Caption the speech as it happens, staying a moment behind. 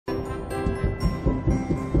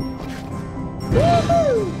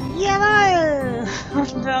Jawohl!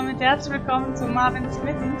 Und damit herzlich willkommen zu Marvins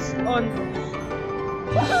Mittens und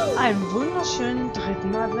einem wunderschönen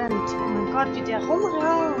dritten Advent. Oh mein Gott, wie der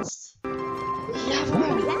rumrast!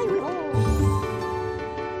 Jawohl!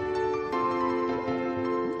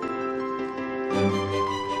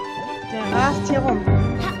 Der rast hier rum.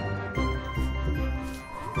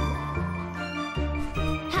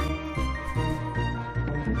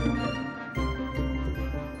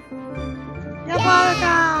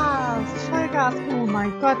 Vollgas! Vollgas! Oh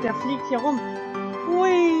mein Gott, der fliegt hier rum.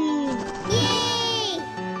 Hui!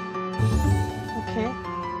 Okay.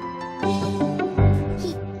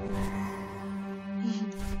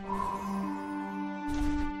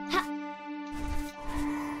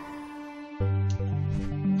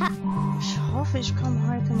 Ich hoffe, ich komme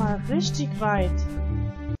heute mal richtig weit.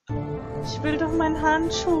 Ich will doch meinen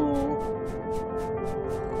Handschuh.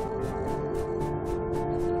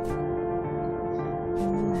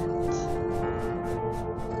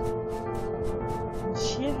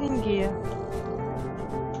 Hingehe.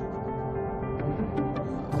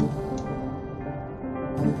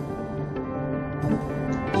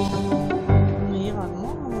 Nee, warte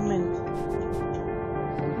mal, Moment.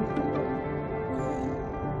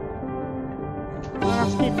 Oh,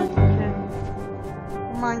 das geht nicht, okay.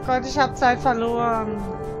 Oh mein Gott, ich habe Zeit verloren.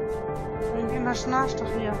 Irgendjemand schnarcht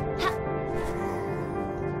doch hier.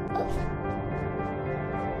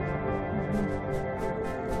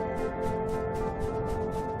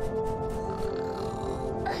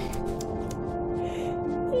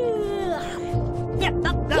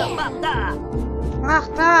 Ach,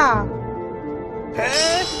 da!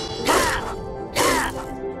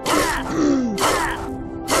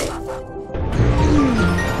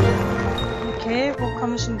 Okay, wo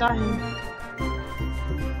komme ich denn da hin?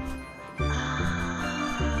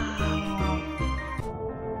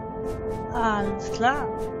 Alles klar.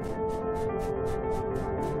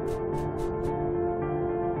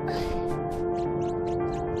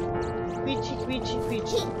 Quietschi, quietschi,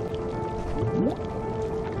 quietschi.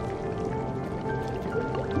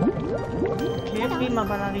 Okay, prima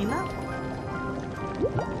Ballerina.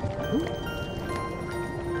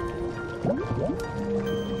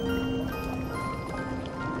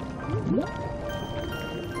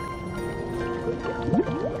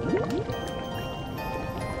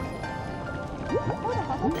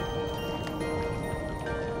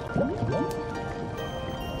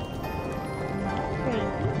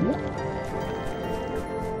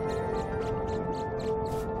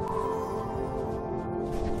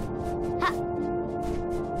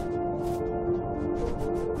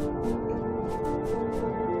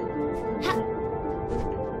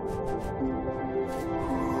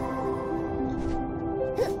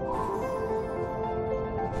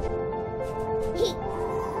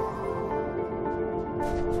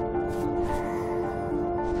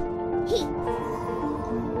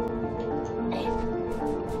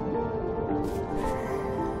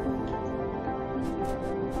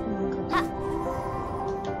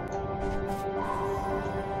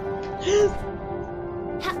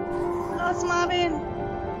 Los, Marvin!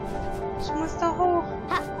 Ich muss da hoch.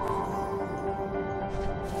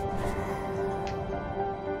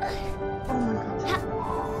 Oh mein Gott.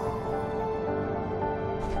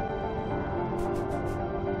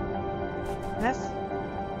 Was?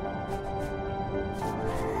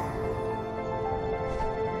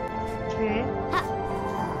 Okay.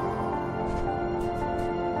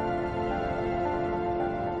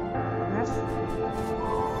 Was?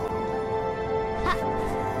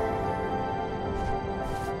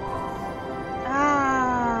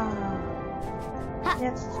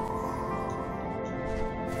 Jetzt.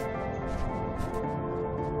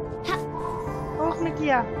 Hoch mit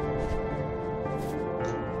dir.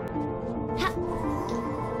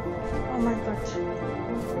 Oh mein Gott.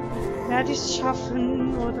 Werde ich es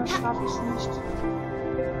schaffen oder schaffe ich es nicht?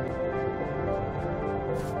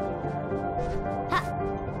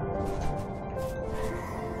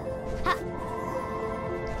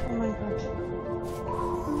 Oh mein Gott.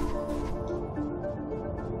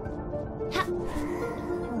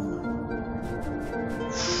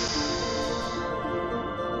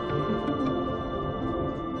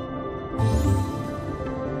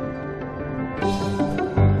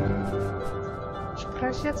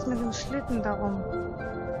 Jetzt mit dem Schlitten darum.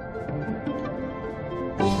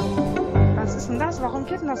 Was ist denn das? Warum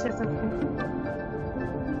geht denn das jetzt nicht?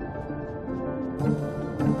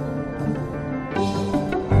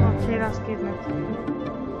 Okay, das geht nicht.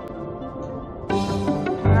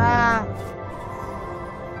 Ah.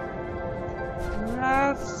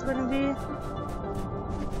 Was will die?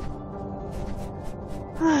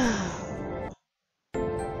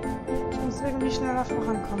 irgendwie schneller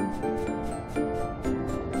vorankommen.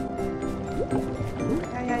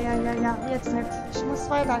 Ja, jetzt nicht. Ich muss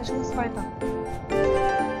weiter.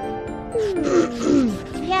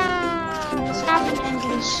 Ja, ich habe ihn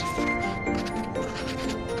endlich.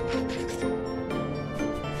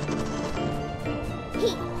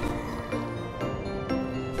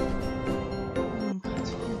 Oh Gott,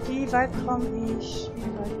 wie weit komme ich?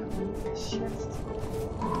 Jetzt?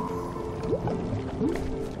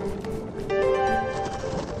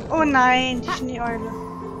 Oh nein, die Schneeeule.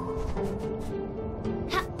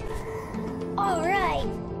 Alright.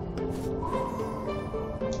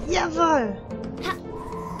 Jawohl.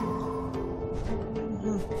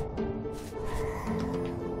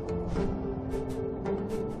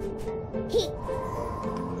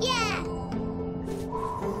 Yeah.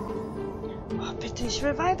 Oh, bitte, ich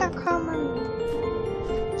will weiterkommen.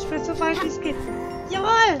 Ich will so weit wie es geht.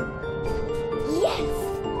 Jawohl. Yes.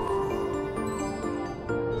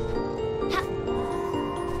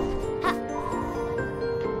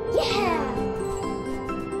 Yeah.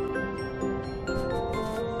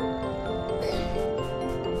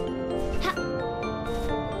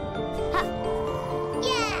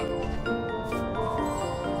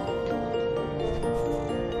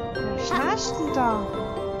 Was schnarcht denn da?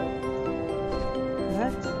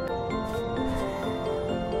 Was?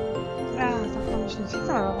 Ja, da komme ich nicht hin,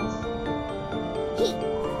 oder was?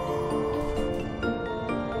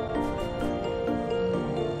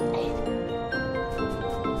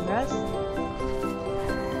 Was?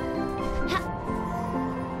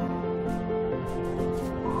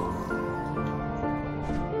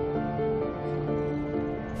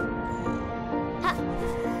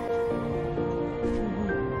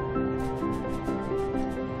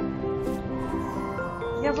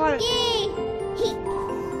 Jawohl.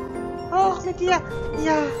 Hoch mit dir.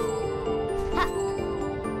 Ja.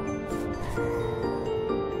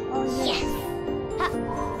 Oh yes.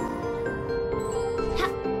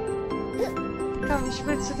 Komm, ich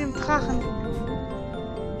will zu dem Drachen.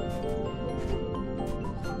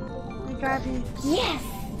 Egal wie. Yes.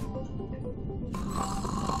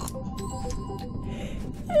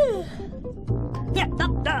 Ja,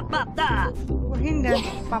 da. Wohin denn?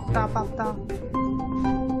 Babda.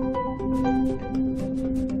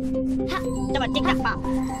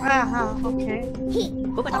 Aha, okay.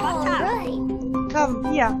 Alright.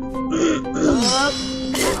 Komm, hier.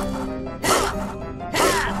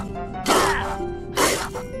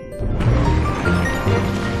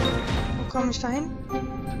 Wo komme ich da hin?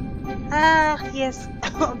 Ach, yes.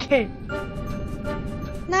 Okay.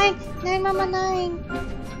 Nein, Mama, nein.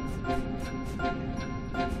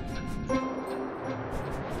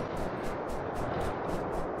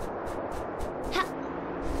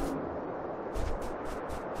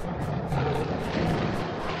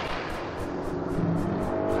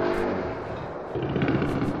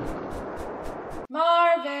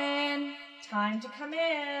 Marvin, time to come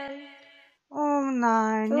in. Oh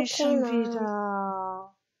nein, nicht Okay, schon nein.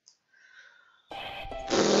 wieder.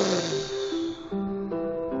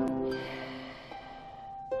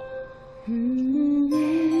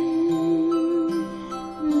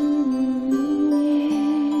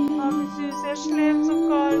 Oh, wie süß, er schläft so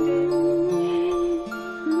goldig.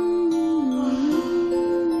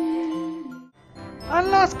 Und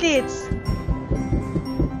los geht's.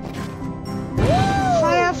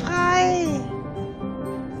 Feuer frei.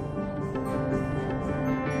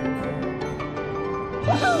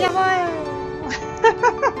 Jawohl.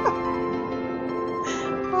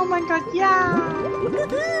 Oh mein Gott, ja.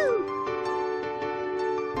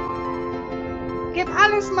 Gib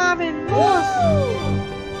alles, Marvin. Los.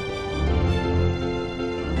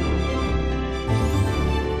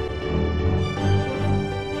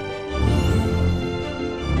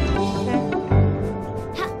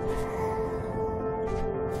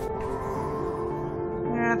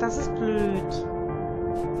 Ja, das ist blöd.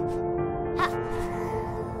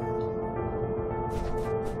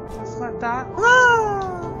 Das war da. Ah!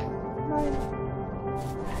 Nein.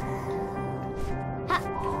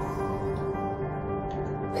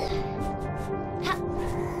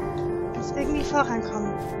 Muss irgendwie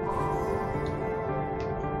vorankommen.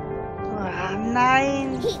 Oh,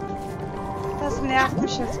 nein. Das nervt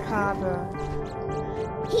mich jetzt gerade.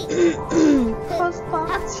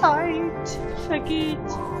 Kostbare Zeit vergeht.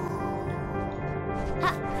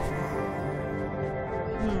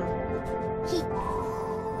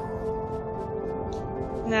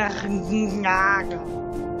 Ach, Nagel.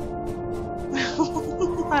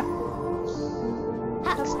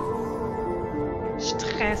 Das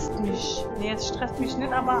stresst mich. Nee, es stresst mich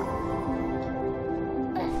nicht, aber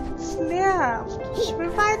Es nervt. Ich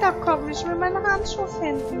will weiterkommen. Ich will meine Handschuhe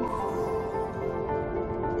finden.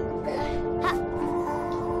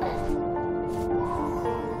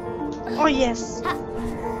 Oh yes.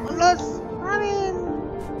 Und los. Marvin.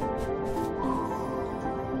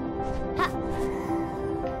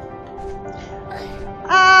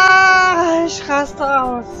 Ah, ich raste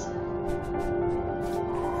aus.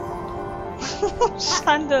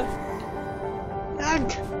 Schande.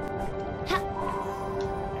 Dank.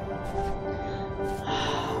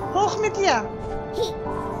 Hoch mit dir.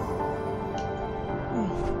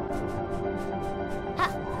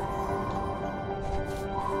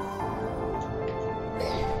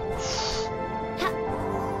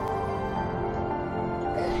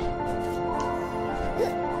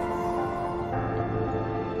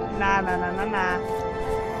 Na.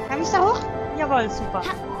 Kann ich da hoch? Jawohl, super.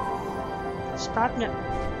 Spart mir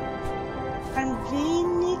ein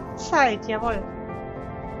wenig Zeit, jawohl.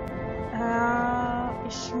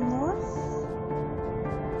 Ich muss...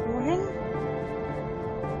 Wohin?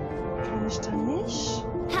 Kann ich da nicht?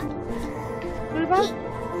 Rüber?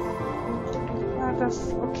 Ah,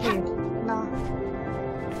 das... Okay. Na.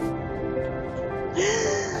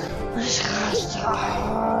 Ich raste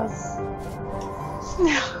aus.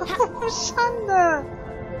 Schande!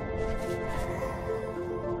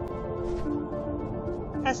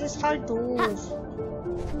 Das ist voll doof.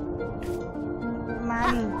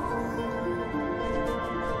 Mann.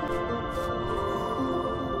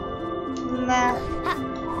 Na.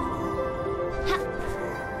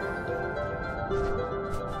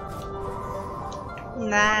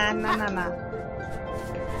 Na.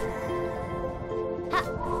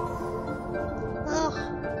 Ach.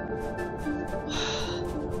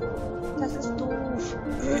 Das ist doof.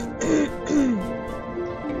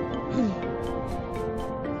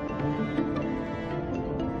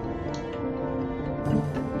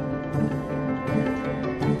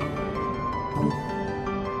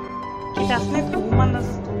 Geht das nicht? Oh Mann, das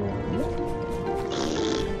ist doof.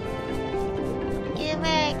 Geh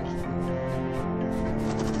weg.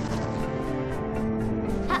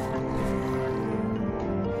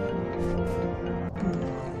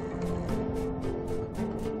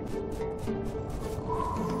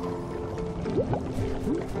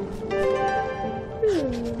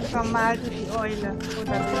 Komm mal, du die Eule.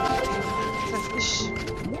 Oder das ist...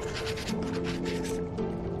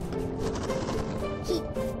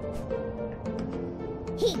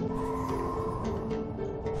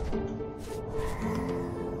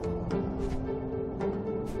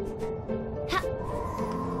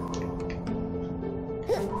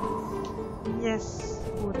 Yes,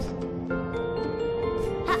 gut.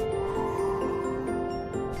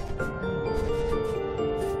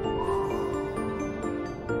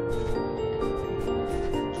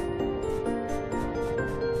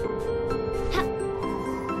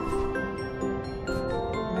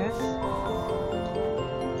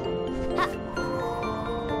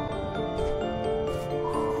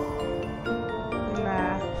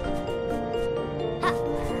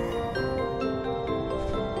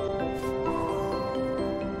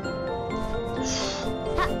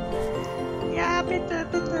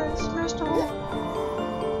 Bitte, ich möchte hoch.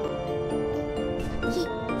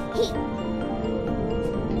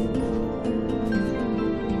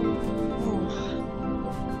 Oh.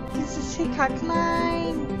 Dieses Hickhack,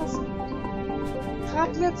 nein.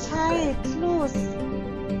 Grab mir Zeit, los.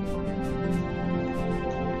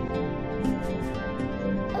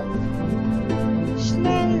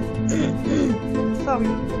 Schnell. Sorry.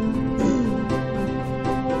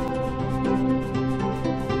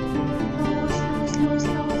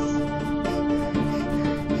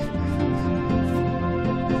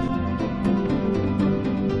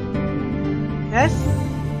 Was?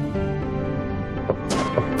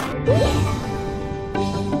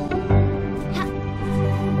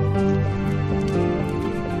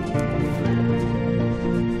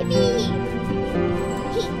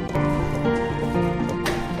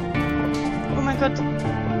 Oh mein Gott.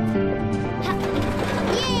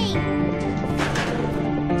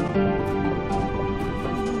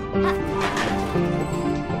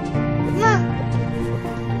 Na.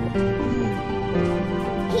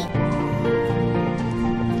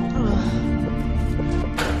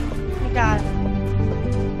 Egal.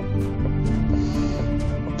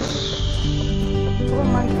 Oh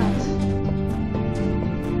mein Gott.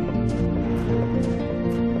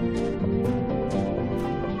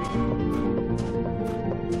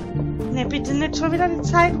 Ne, bitte nicht schon wieder die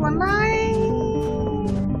Zeituhr. Nein!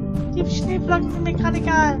 Die Schneeflocken sind mir gerade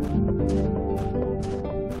egal.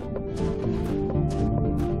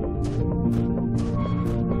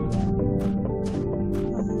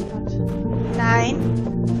 Oh mein Gott.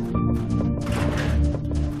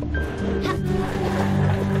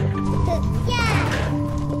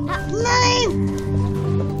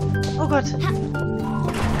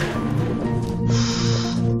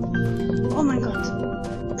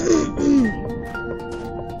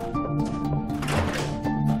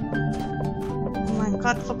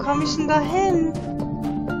 komme ich denn da hin?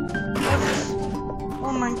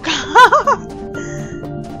 Oh mein Gott!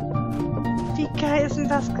 Wie geil ist denn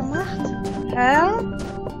das gemacht? Hä?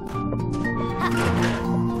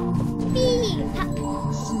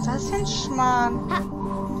 Was ist denn das für ein Schmarrn?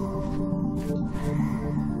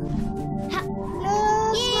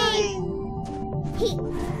 Los, Marvin!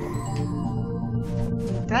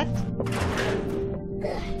 Das?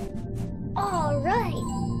 Alright.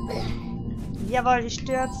 Jawohl, ich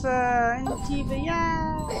stürze in die Tiefe,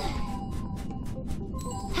 ja!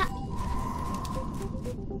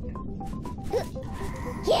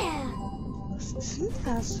 Yeah. Was ist denn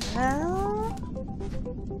das? Hä?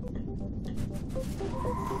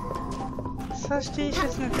 Das verstehe ich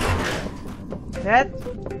jetzt nicht. Was?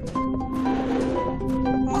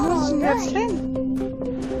 Wo muss ich denn jetzt hin?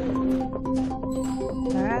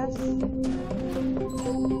 Was?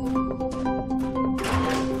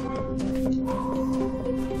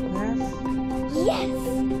 Was? Yes. Yeah.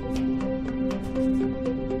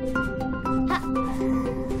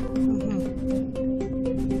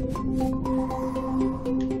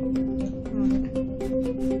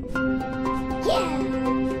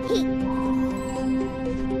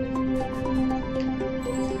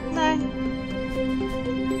 Nein.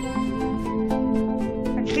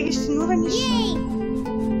 Dann kriege ich sie nur, wenn ich... Yay.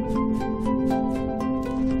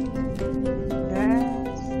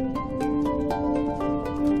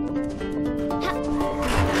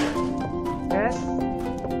 Was?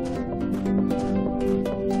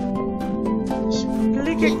 Ich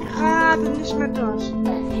blicke gerade nicht mehr durch.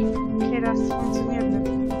 Okay, das funktioniert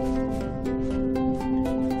nicht.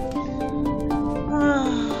 Ah.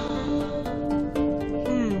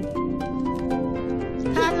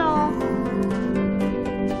 Hallo.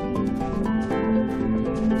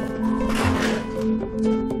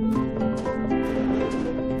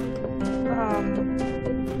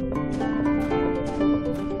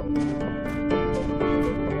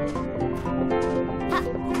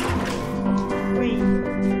 Ui.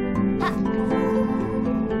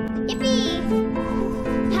 Yippee.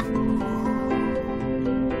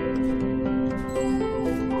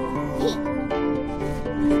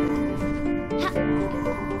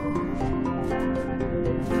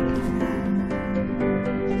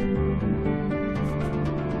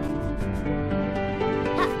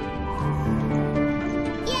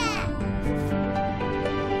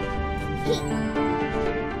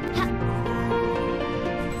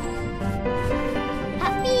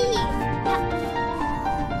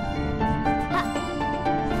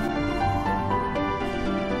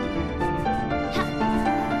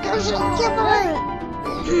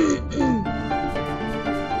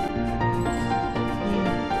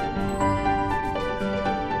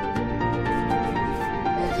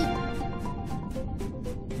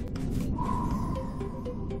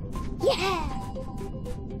 Yeah.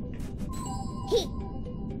 He.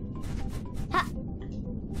 Ha.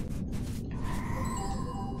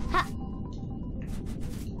 Ha.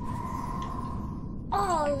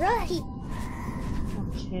 All right.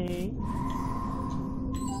 Okay.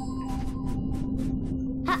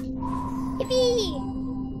 Ha. Yippee.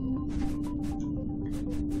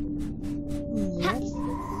 Yes.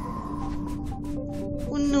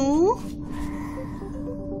 Und nu?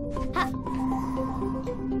 Ha.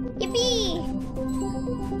 Yippee.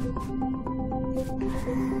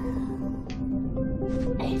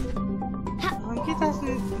 Ha. Warum geht das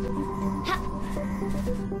nicht? Ha.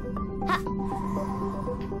 Ha.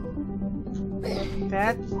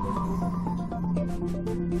 Bert?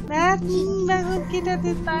 Marvin, warum geht das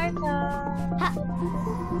nicht weiter? Ha.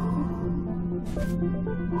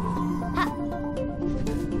 Ha.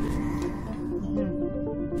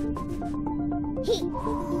 He.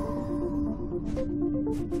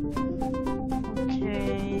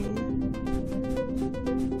 Okay.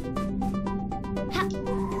 Ha.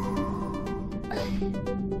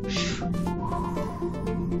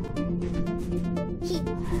 He.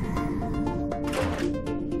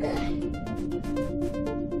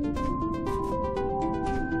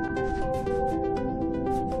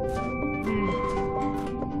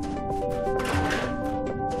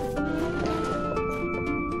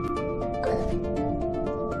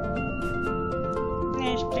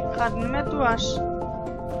 Nee, ich blick gerade nicht mehr durch.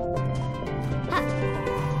 Ha.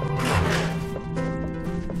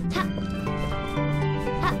 Ha.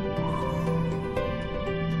 Ha.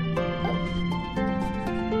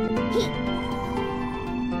 He.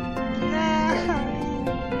 Nein.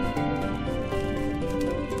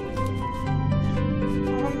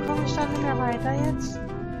 Warum komme ich da nicht mehr weiter jetzt?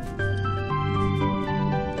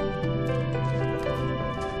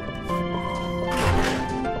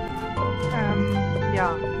 Ja.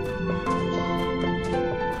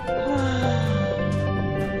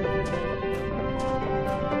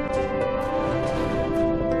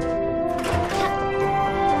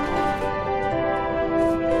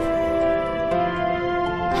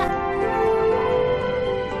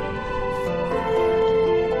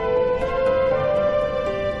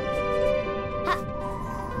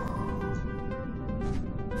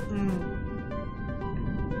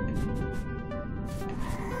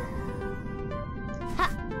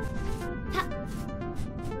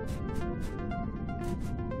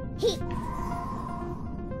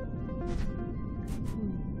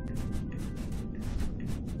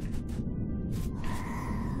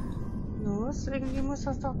 irgendwie muss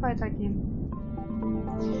das doch weitergehen.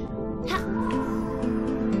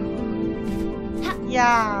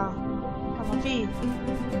 Ja. Aber wie?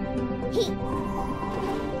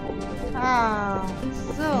 Ah,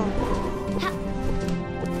 so.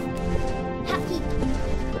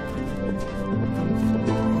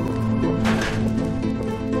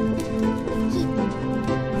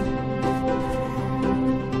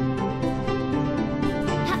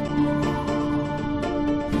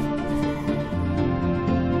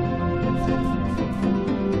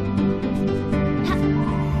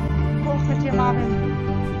 Hoch mit dir, Marvin.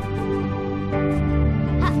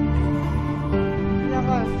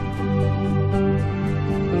 Jawohl.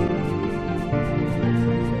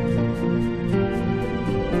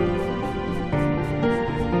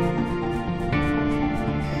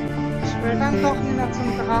 Ich will dann doch wieder zum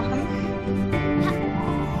Drachen.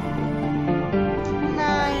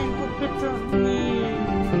 Nein, oh bitte. Nee.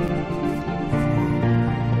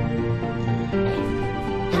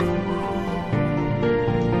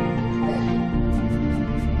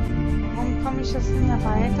 Warum komme ich jetzt nicht mehr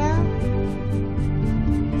weiter?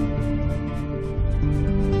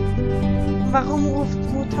 Warum ruft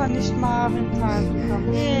Mutter nicht Marvin tagsüber?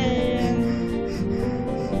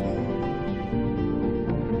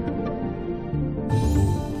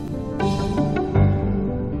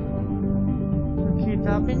 Okay,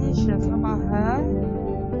 da bin ich jetzt, aber hä?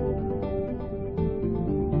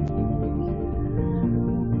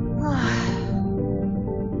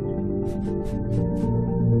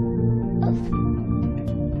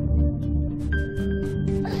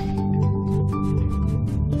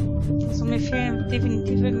 Also mir fehlen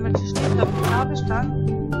definitiv irgendwelche Stücke auf dem Kabelstand.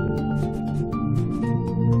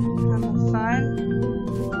 Kann das sein?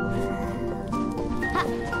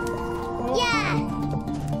 Oh.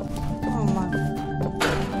 Oh Mann.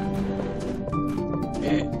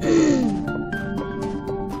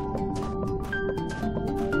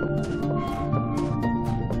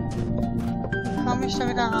 Wie komme ich da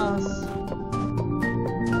wieder raus?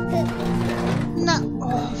 Na,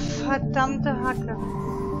 oh, verdammte Hacke.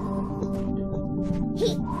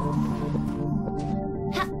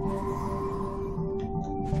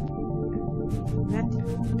 Nett.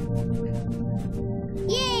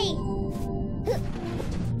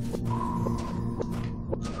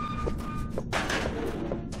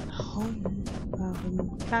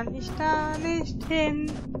 Warum kann ich da nicht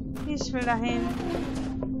hin? Ich will dahin.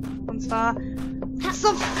 Und zwar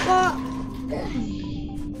sofort.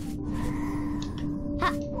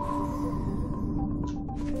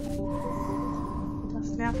 Das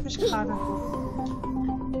nervt mich gerade.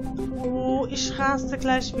 Oh, ich raste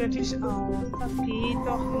gleich wirklich aus. Das geht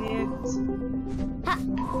doch nicht.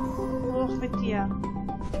 Hoch mit dir.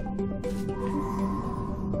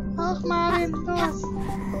 Hoch, Marvin, los.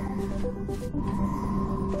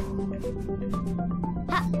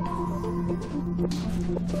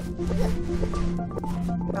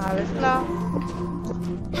 Alles klar.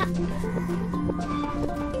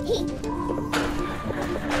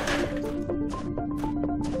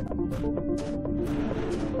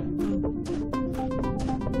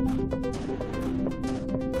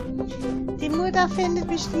 Die Mutter findet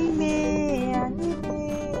mich nie mehr, nie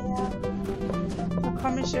mehr. Da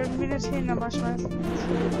komme ich irgendwie nicht hin, aber ich weiß nicht.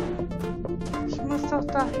 Ich muss doch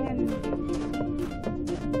dahin.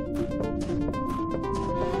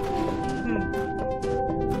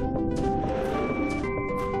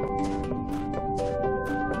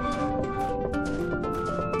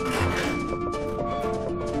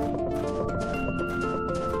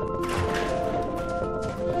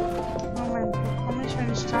 Moment, wo komme ich,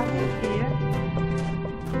 wenn ich dahin gehe?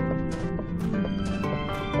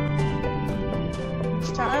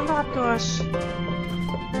 Ich da einfach durch.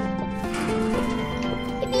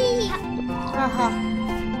 Aha.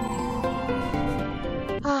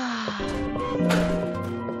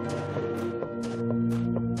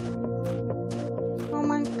 Oh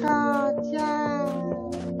mein Gott, ja.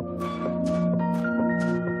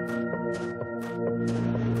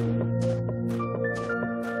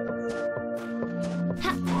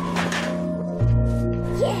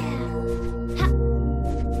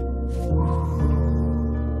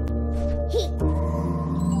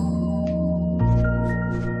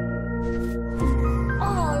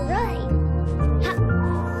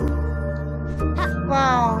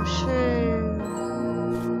 Wow, schön.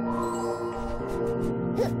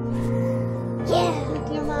 Mit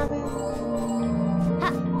dir, Marvin.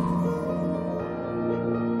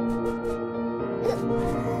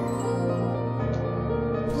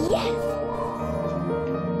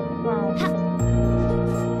 Wow.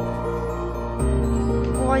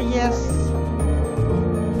 Oh, yes.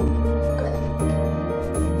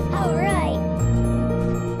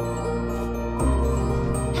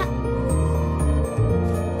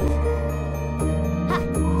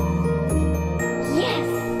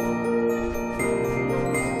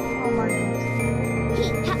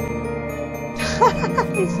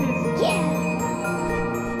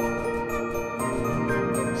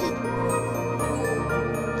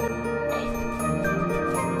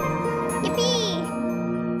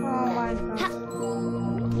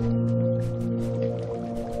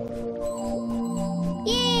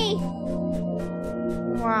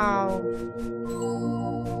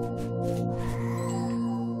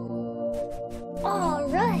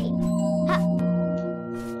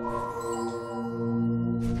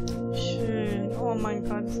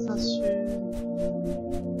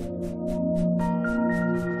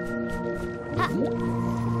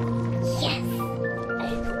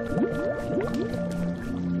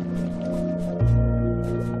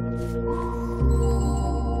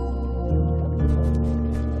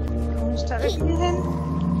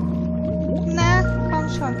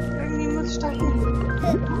 muss ich da hin?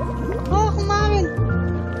 Och, Marvin!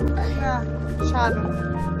 Ja, schade.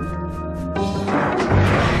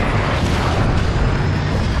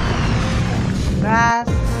 Was?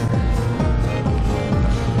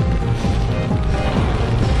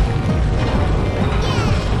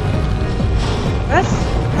 Was?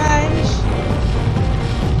 Nein, ich...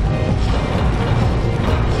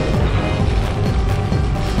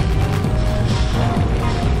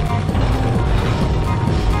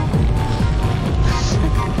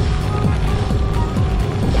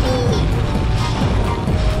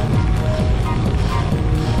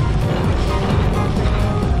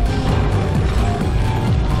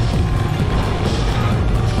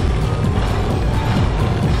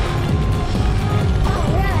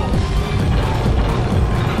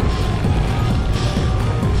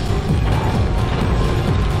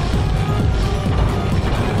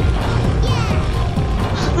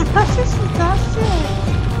 Was ist denn das jetzt?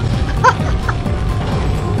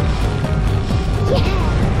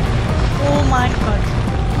 Oh mein Gott.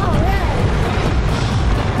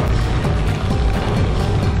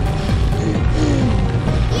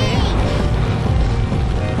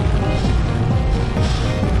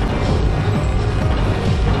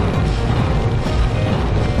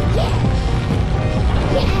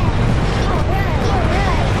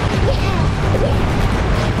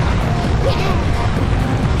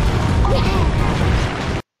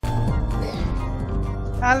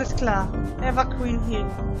 Alles klar. Evergreen Hill.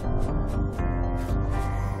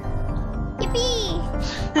 Yippie!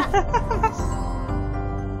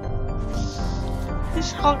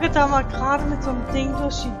 Ich rocke da mal gerade mit so einem Ding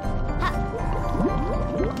durch die...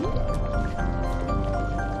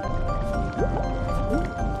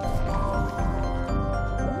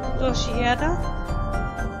 durch die Erde.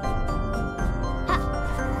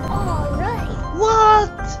 Alright! What?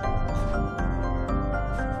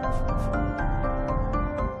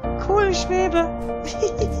 Cool, ich schwebe.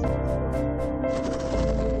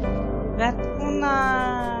 Oh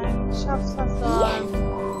nein, ich hab's versagt.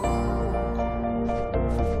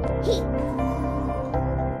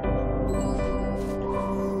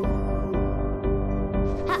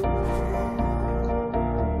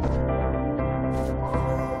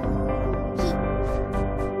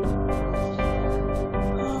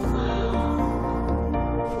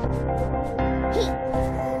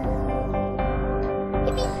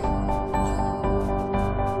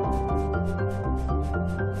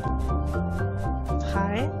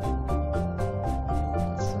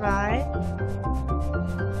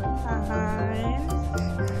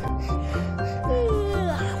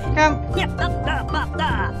 Komm, Ja,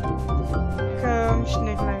 da. komm,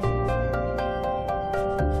 Schneemann.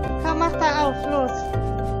 Komm, mach da auf, los.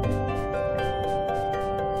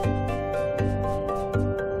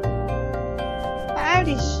 Beeil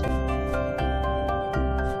dich.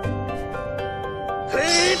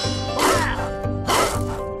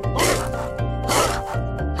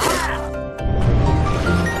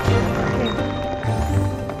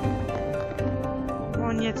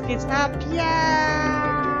 Und jetzt geht's ab. Ja!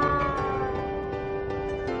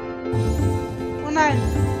 Oh nein!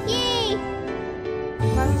 Yay!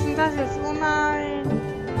 Was ist denn das jetzt? Oh nein!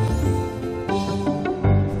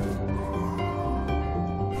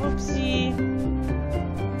 Upsi!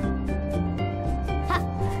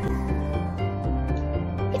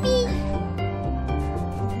 Yippie!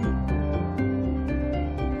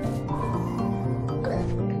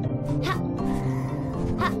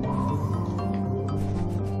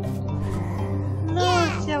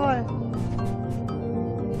 Los, jawohl!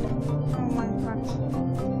 Oh mein Gott!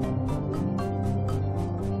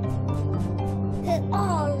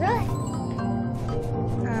 Alright!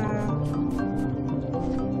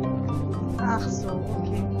 Ach so,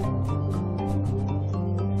 okay.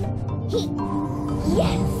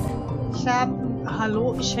 Yes! Ich hab...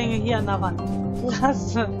 Hallo, ich hänge hier an der Wand.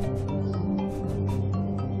 Klasse!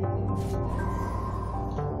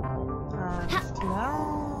 Alles klar.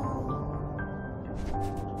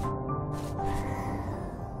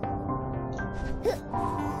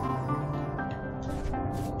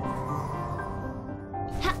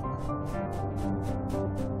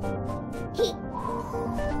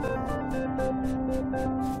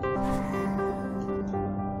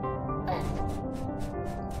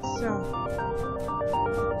 So.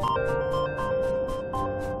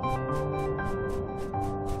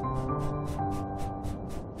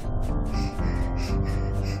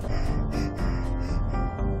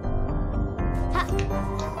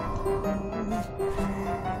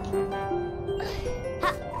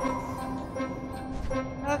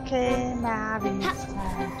 Okay, Marvin, it's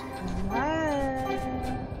time to come out.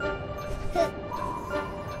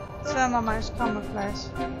 So, Mama, ich komme gleich.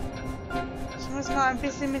 Ich muss noch ein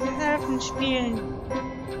bisschen mit den Elfen spielen.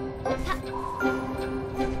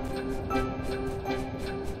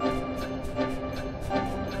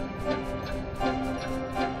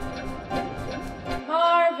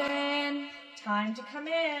 Marvin, time to come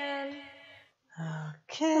in.